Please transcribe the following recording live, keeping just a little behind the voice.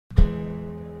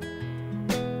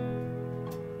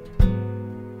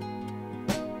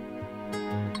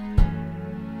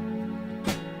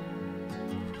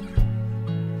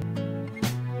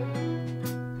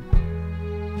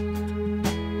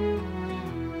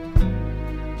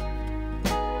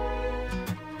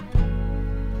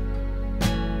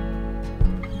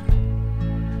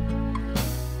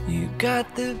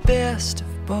got the best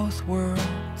of both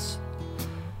worlds.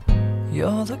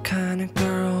 You're the kind of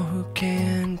girl who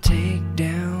can take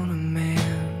down a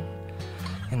man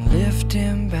and lift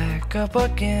him back up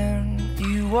again.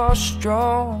 You are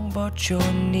strong but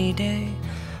you're needy,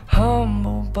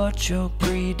 humble but you're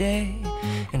greedy,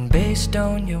 and based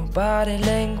on your body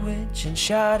language and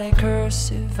shoddy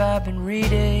cursive I've been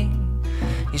reading,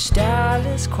 your style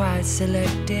is quite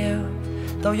selective,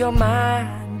 though your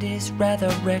mind is rather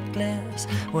reckless.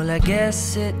 Well, I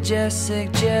guess it just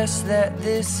suggests that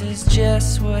this is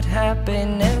just what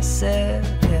happiness is.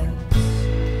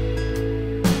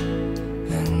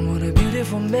 And what a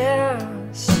beautiful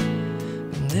mess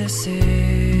this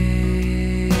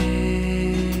is.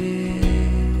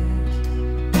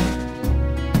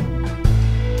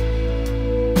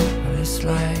 Well, it's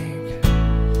like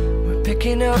we're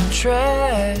picking up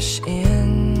trash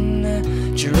in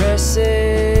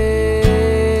dresses.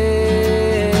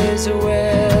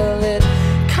 Well, it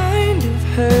kind of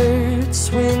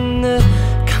hurts when the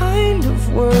kind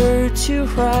of words you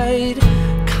write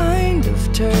kind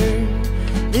of turn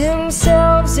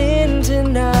themselves into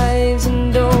knives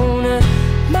and don't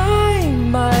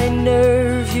mind my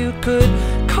nerve. You could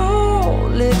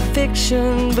call it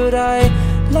fiction, but I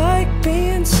like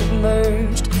being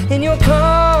submerged in your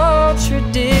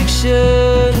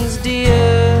contradictions,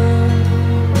 dear.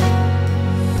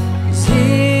 'Cause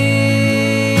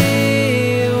here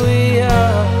we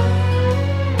are,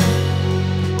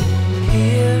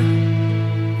 here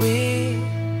we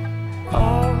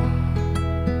are.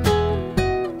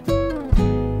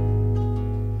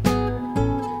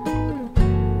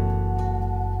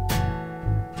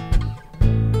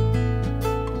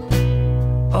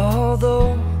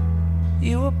 Although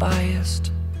you were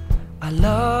biased, I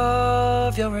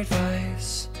love your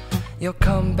advice. Your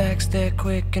comebacks, they're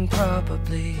quick and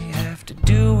probably have to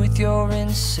do with your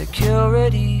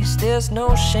insecurities. There's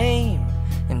no shame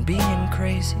in being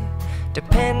crazy,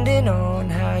 depending on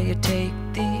how you take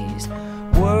these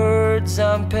words.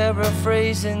 I'm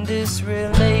paraphrasing this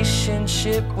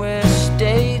relationship we're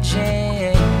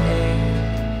staging.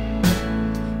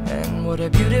 And what a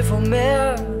beautiful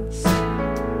mess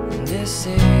this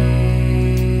is.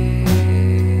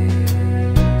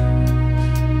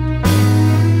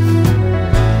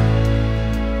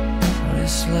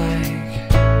 It's like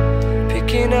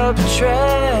picking up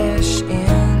trash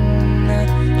in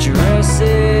dresses.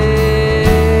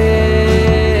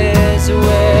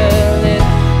 Well, it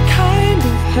kind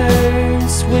of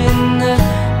hurts when the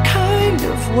kind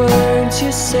of words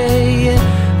you say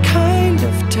kind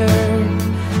of turn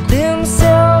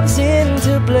themselves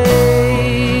into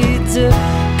blades.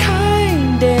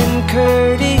 Kind and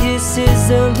courteous is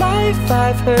a life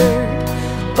I've heard,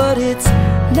 but it's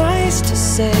nice to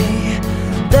say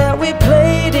that we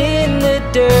played in the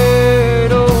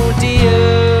dirt, oh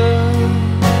dear.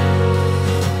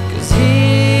 'Cause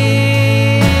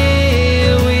here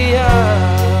we are,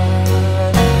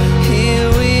 here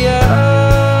we are,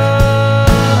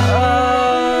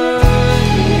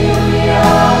 here we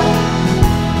are,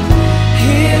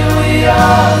 here we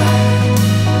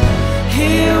are,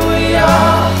 here we are,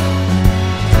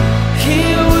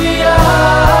 here we are.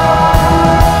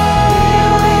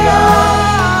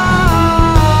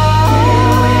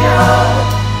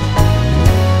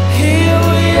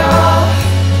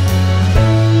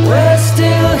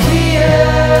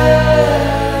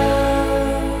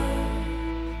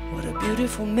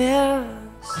 Beautiful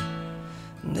mess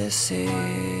this is.